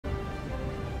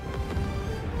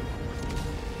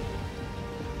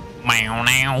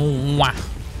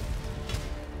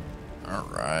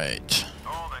Alright.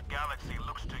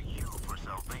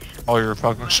 All your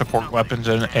fucking support weapons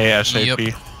in ASAP.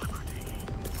 Yep.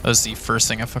 That was the first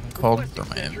thing I fucking called. Throw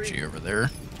my MG over there.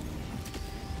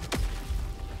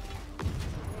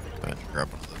 Go ahead and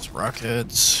grab one of those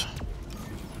rockets.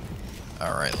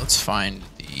 Alright, let's find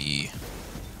the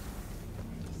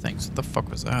things. What the fuck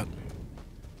was that?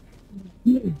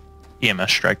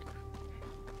 EMS strike.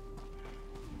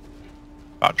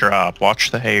 About drop.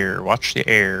 Watch the air. Watch the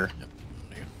air.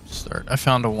 Yep. Start. I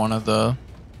found one of the.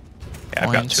 Yeah,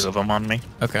 I've got 2 of them on me.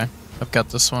 Okay. I've got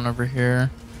this one over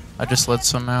here. I just let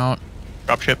some out.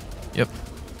 Dropship. Yep.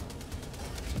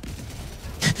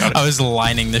 I was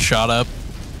lining the shot up.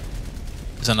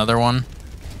 There's another one.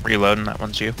 Reloading. That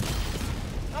one's you.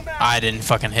 I didn't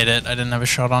fucking hit it. I didn't have a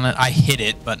shot on it. I hit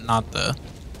it, but not the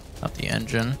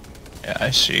engine. Yeah,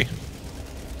 I see.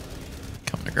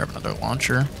 Coming to grab another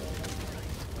launcher.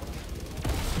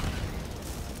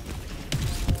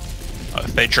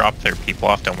 If they drop their people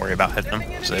off, don't worry about hitting them,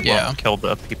 because they won't kill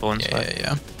the people inside.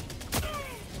 Yeah.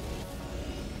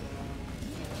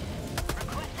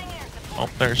 Oh,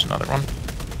 there's another one.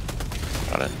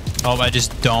 Got it. Oh, I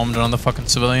just domed on the fucking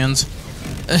civilians.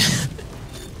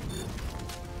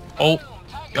 Oh,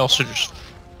 he also just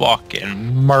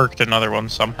fucking murked another one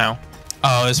somehow.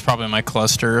 Oh, it's probably my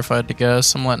cluster, if I had to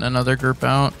guess. I'm letting another group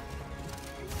out.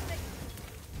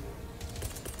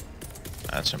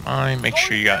 That's mine. Make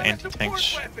sure you got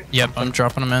anti-tanks. Yep, I'm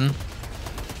dropping them in.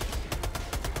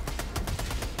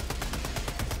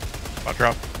 I'll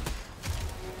drop.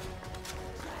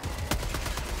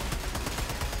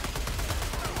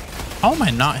 How am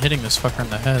I not hitting this fucker in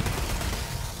the head?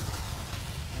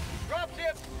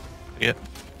 Yep.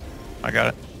 I got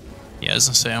it. Yeah, as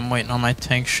I say, I'm waiting on my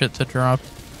tank shit to drop.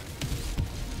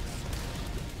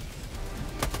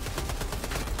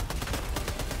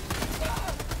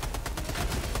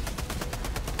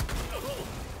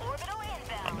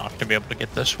 I'm not gonna be able to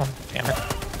get this one. Damn it.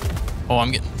 Oh,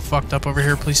 I'm getting fucked up over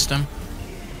here. Please stem.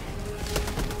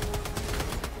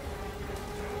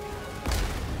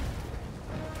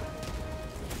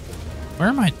 Where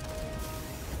am I?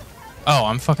 Oh,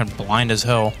 I'm fucking blind as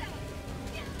hell.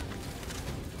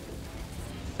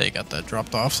 They got that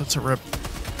dropped off. That's a rip.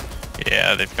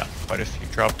 Yeah, they've got quite a few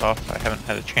dropped off. I haven't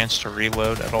had a chance to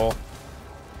reload at all.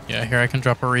 Yeah, here I can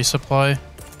drop a resupply.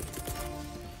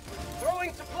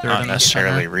 Not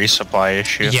necessarily resupply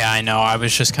issue. Yeah, I know. I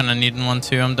was just kind of needing one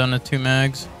too. I'm done at 2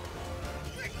 mags.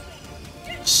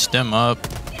 Stem up.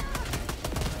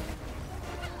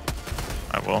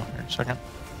 I will here in a second.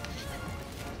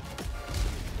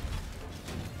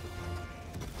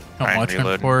 I'm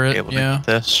watching for it. Yeah,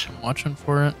 this. I'm watching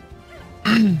for it.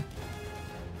 Hang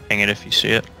it if you see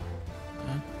it.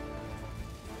 Yeah.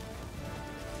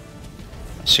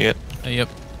 See it? Yep.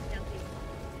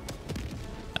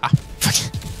 Ah, fuck.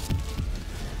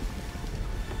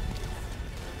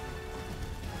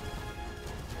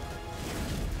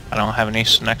 I don't have any.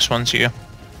 So next one's you.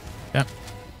 Yep.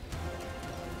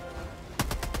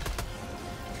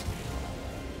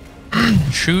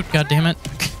 Shoot! God damn it!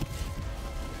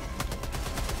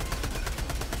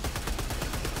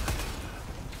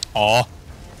 Aw.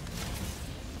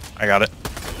 I got it.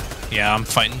 Yeah, I'm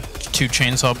fighting 2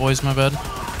 chainsaw boys. My bad.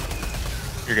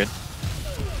 You're good.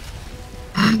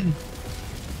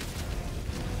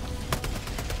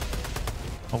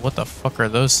 Oh, what the fuck are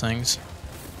those things?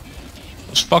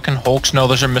 Those fucking Hulks. No,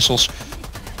 those are missiles.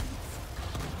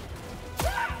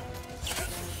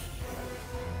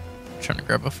 Trying to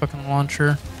grab a fucking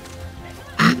launcher.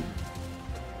 We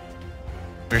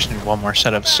just need one more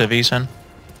set of civvies in.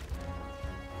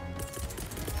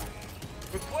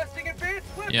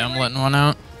 Yeah, I'm letting one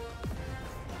out.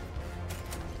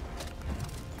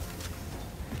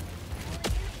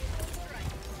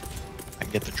 I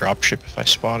can get the dropship if I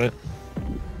spot it.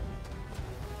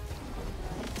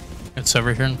 It's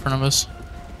over here in front of us.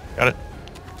 Got it.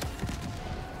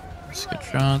 Let's get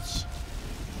shots.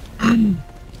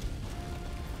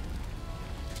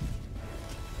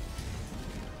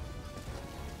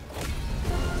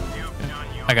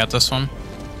 I got this one.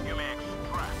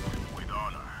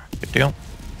 Good deal.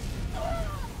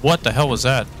 What the hell was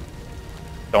that?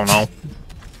 Don't know.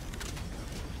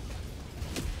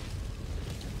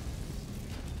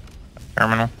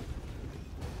 Terminal.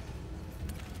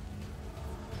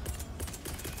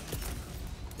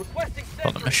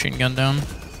 Put the machine gun down.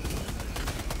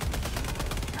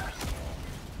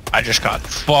 I just got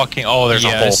fucking. Oh, there's a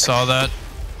Yeah, hole. I saw that.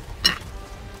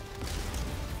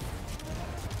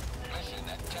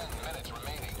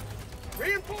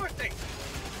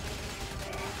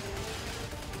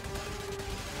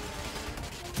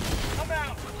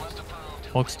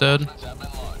 Hulk's dead.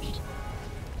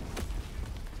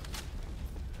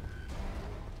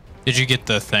 Did you get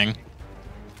the thing?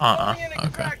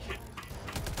 Okay.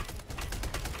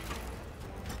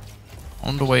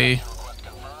 On the way.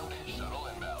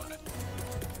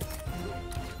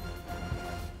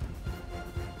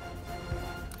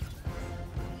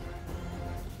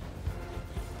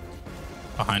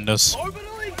 Behind us.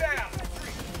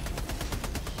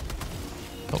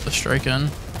 Built the strike in.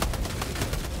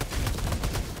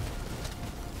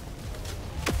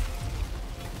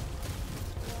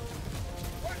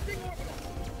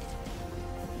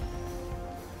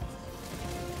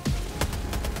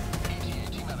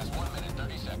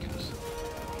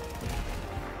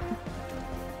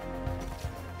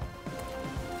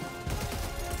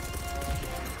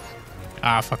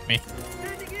 Ah, fuck me.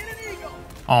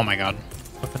 Oh my god.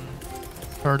 Fucking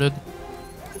retarded.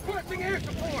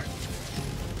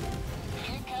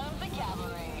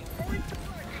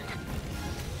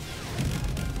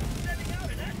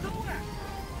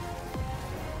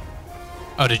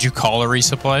 Oh, did you call a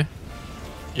resupply?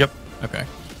 Yep. Okay.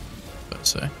 Let's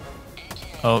say.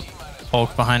 Oh,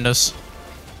 Hulk behind us.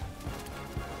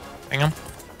 Hang him.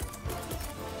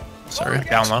 Sorry.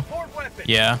 Down low.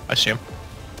 Yeah. I see him.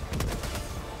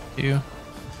 You.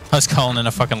 I was calling in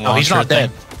a fucking launcher. Oh, he's not thing.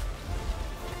 dead.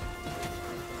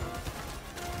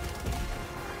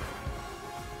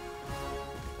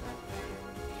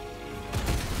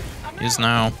 He is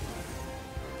now.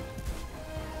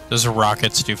 Those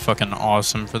rockets do fucking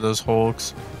awesome for those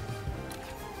Hulks.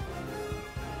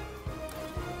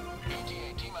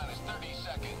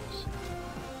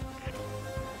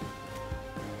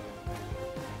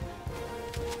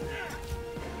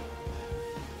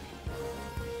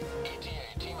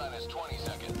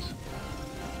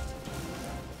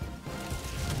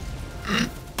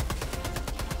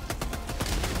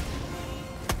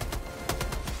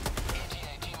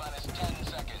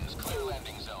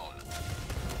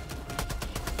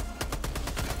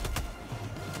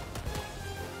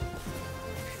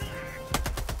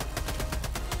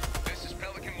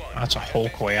 That's a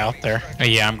Hulk way out there.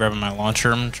 Yeah, I'm grabbing my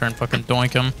launcher. I'm trying to fucking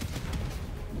doink him.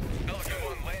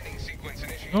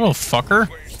 You little fucker.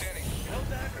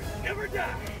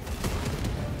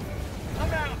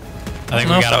 I think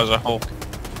we got that was a Hulk.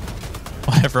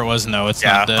 Whatever it was, no, it's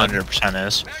Yeah, not dead. 100%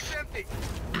 is.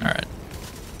 Alright.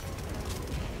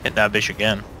 Hit that bitch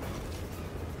again.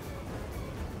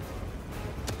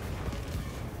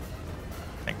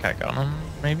 I think I got him,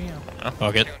 maybe? I don't know.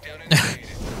 Fuck it.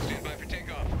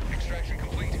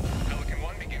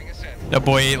 That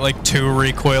boy ate like 2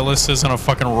 recoillesses and a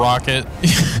fucking rocket.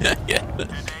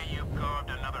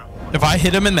 If I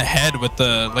hit him in the head with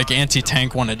the like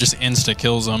anti-tank one, it just insta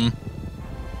kills him.